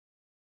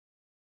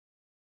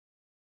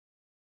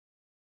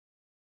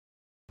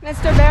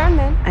Mr.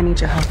 Barronman, I need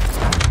your help.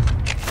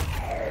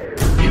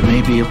 You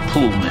may be a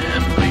pool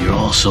man, but you're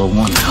also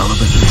one hell of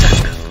a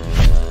detective.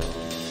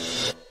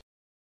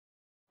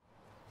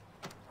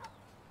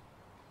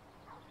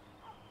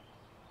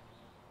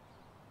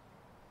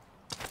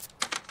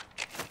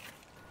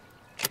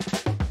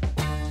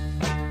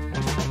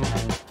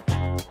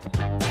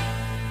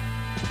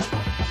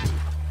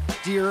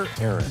 Dear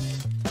Aaron,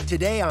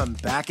 today I'm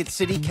back at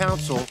City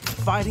Council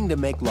fighting to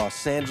make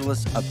Los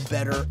Angeles a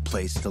better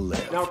place to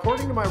live. Now,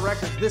 according to my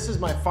records, this is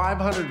my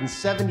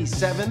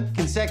 577th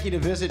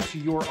consecutive visit to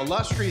your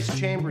illustrious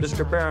chambers.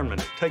 Mr.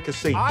 Barronman, take a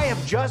seat. I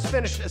have just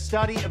finished a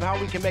study of how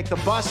we can make the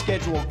bus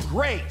schedule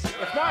great,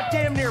 if not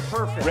damn near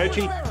perfect.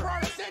 Reggie?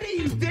 City,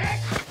 you dick!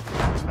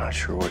 I'm not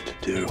sure what to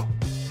do.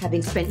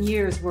 Having spent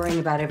years worrying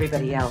about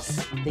everybody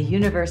else, the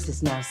universe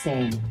is now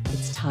saying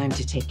it's time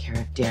to take care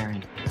of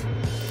Darren.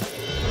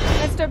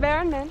 Mr.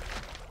 Barronman,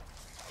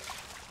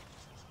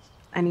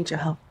 I need your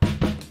help.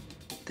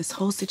 This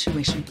whole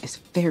situation is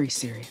very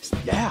serious.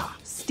 Yeah.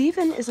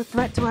 Stephen is a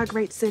threat to our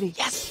great city.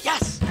 Yes,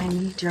 yes. I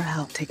need your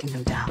help taking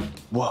him down.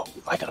 Whoa,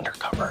 like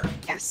undercover.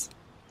 Yes.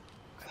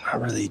 I'm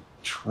not really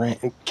trained.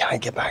 Can I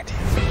get back to you?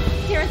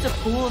 Darren's a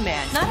pool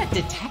man, not a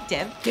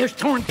detective. Here's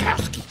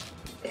Tornkowski.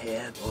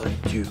 And 1,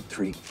 2,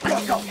 3.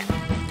 Let's go.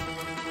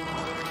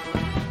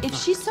 If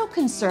she's so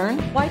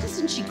concerned, why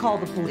doesn't she call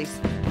the police?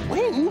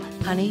 When?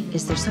 Honey,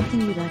 is there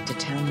something you'd like to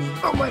tell me?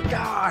 Oh my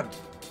God.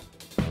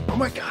 Oh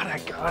my God, I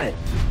got it.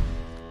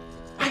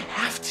 I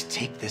have to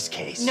take this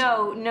case.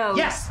 No.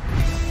 Yes!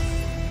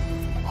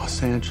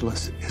 Los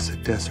Angeles is a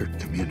desert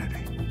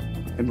community,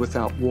 and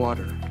without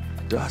water,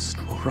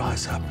 dust will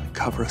rise up and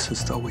cover us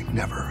as though we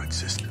never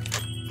existed.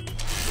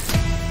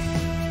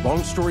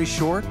 Long story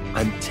short,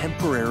 I'm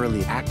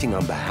temporarily acting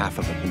on behalf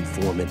of an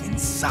informant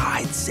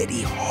inside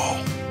City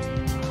Hall.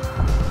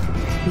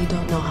 We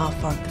don't know how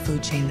far up the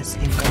food chain this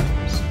thing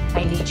goes.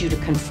 I need you to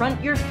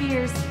confront your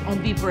fears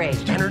and be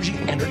brave. Energy,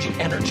 energy,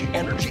 energy,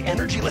 energy,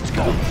 energy. Let's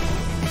go.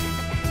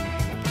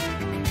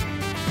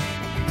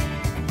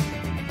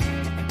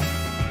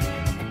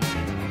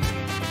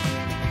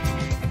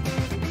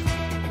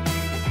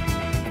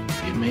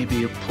 You may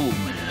be a pool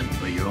man,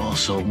 but you're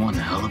also one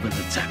hell of a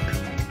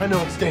detective. I know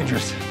it's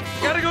dangerous.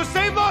 Gotta go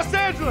save Los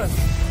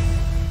Angeles!